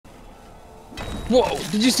Whoa!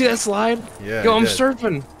 Did you see that slide? Yeah. Yo, I'm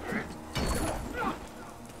surfing.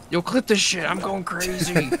 Yo, clip this shit. I'm going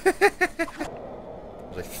crazy. There's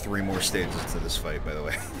like 3 more stages to this fight, by the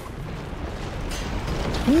way.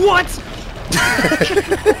 What?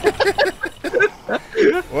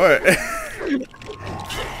 What?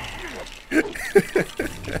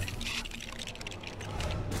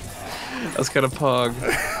 That's kind of pog.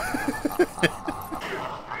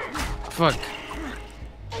 Fuck.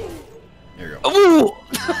 Here you go. Oh!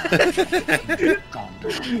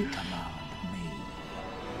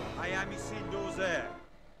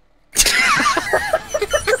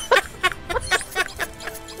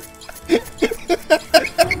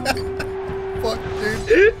 Fuck,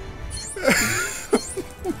 dude.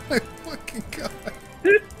 Oh my fucking god.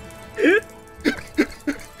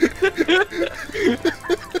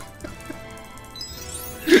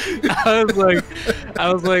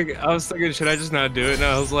 I was thinking, should I just not do it? And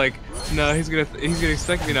I was like, no, he's gonna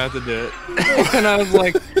expect me not to do it. And I was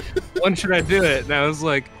like, when should I do it? And I was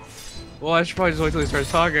like, well, I should probably just wait till he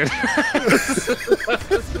starts talking.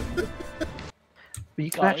 But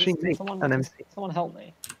you can actually make an MC. Someone help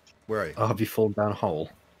me. Where are you? Oh, have you fallen down a hole?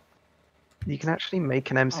 You can actually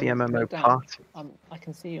make an MC MMO down. party. I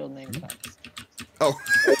can see your name tags. Oh.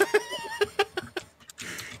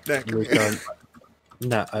 Luke,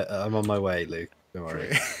 no, I'm on my way, Luke. Don't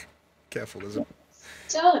worry. Careful, Lizard.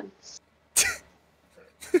 Done.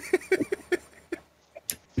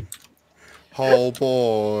 Oh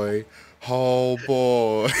boy. Oh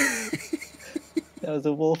boy. There was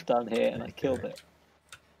a wolf down here and I killed it.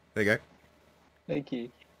 There you go. Thank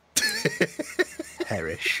you.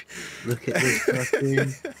 Perish. Look at this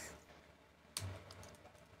cartoon.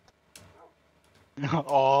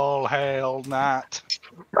 All hail Nat.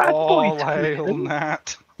 Bad boy All hail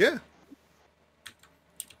Nat. Yeah.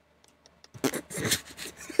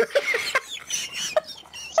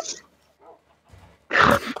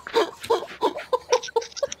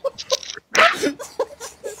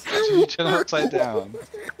 You turn upside down.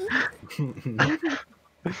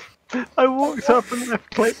 I walked up and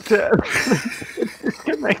left clicked it.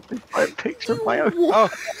 Disconnected by a picture of my own. Oh,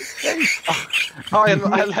 I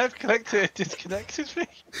left connected. It disconnected me.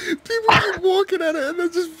 People are walking at it and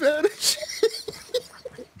then just vanish.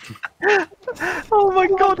 Oh my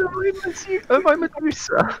god, am I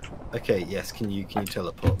Medusa? Okay, yes, can you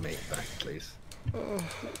teleport me back, please? Oh.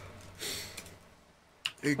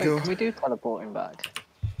 There you Wait, go. can we do teleporting back?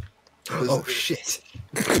 Oh shit.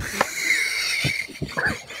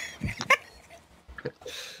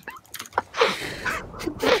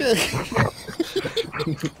 Okay.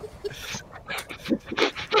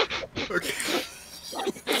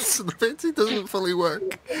 So the painting doesn't fully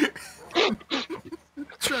work.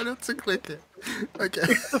 Try not to click it.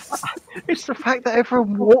 Okay. It's the fact that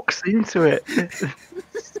everyone walks into it.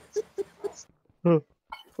 Oh.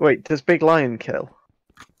 Wait, does Big Lion kill?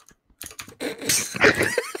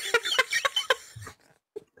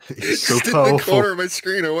 It's so Just in the powerful. corner of my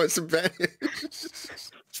screen, I want some vanish.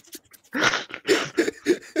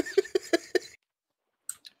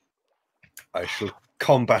 I shall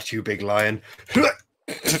combat you, Big Lion.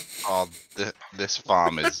 Oh, this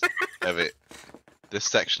farm is this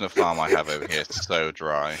section of farm I have over here is so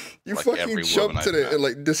dry. You like fucking every jumped woman at I've it met. and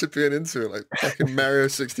like disappeared into it like fucking Mario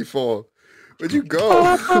 64. Where'd you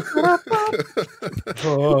go?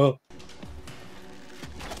 Oh.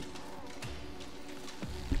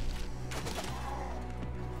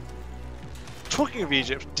 Talking of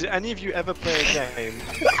Egypt, did any of you ever play a game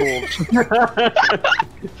called?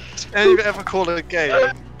 Did any of you ever call a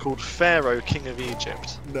game called Pharaoh, King of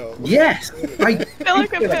Egypt? No. Yes! I feel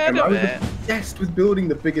like I've heard of was it. obsessed with building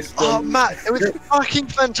the biggest Oh, Matt, it was fucking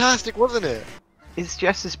fantastic, wasn't it? It's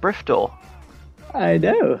Jess's Briftor. I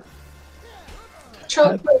know.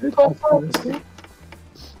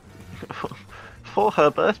 For her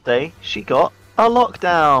birthday, she got a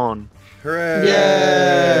lockdown. Hooray!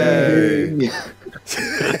 Yay!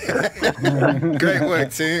 Great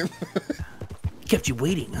work, team. Kept you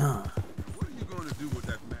waiting, huh? What are you going to do with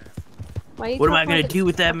that man? What am I gonna do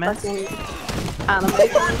with that mess? Oh my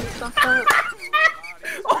god!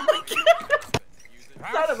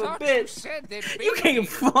 Son of a bitch! You came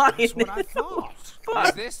flying in. What I thought.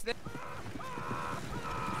 Is this the...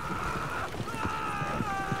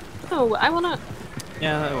 Oh, I wanna.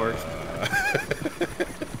 Yeah, that works.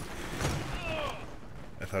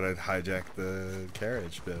 I thought I'd hijack the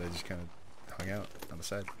carriage, but I just kind of hung out on the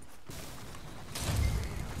side.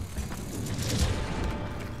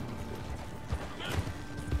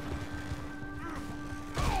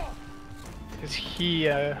 Is he?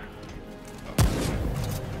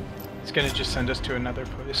 He's gonna just send us to another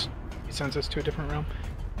place. He sends us to a different realm.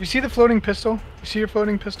 You see the floating pistol? You see your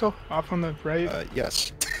floating pistol off on the right?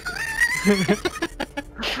 Yes.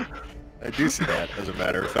 I do see that, as a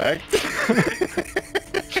matter of fact.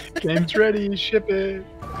 Game's ready, ship it.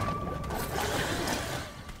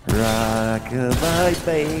 Rock-a-bye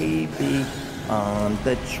baby on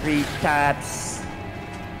the treetops.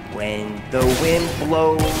 When the wind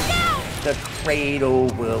blows, the cradle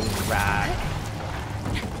will rock.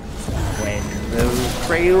 When the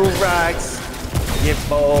cradle rocks, your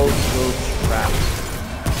balls will drop.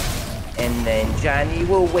 And then Johnny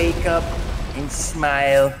will wake up and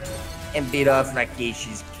smile and beat off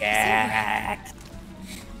Rakesh's cat.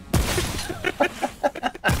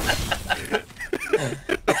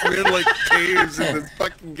 We're in like caves in this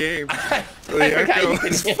fucking game. So the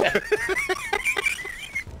echoes.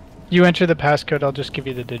 You enter the passcode, I'll just give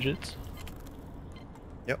you the digits.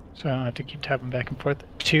 Yep. So I don't have to keep tapping back and forth.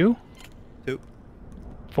 2. 2.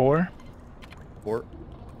 4. 4.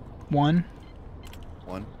 1.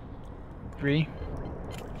 1. 3.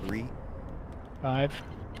 3. 5.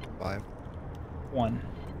 5. 1.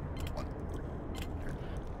 1.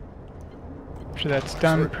 After that's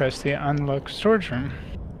done, press the unlock storage room.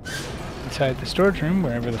 Inside the storage room,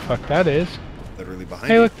 wherever the fuck that is. Literally behind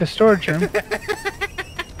Hey, you. look, the storage room.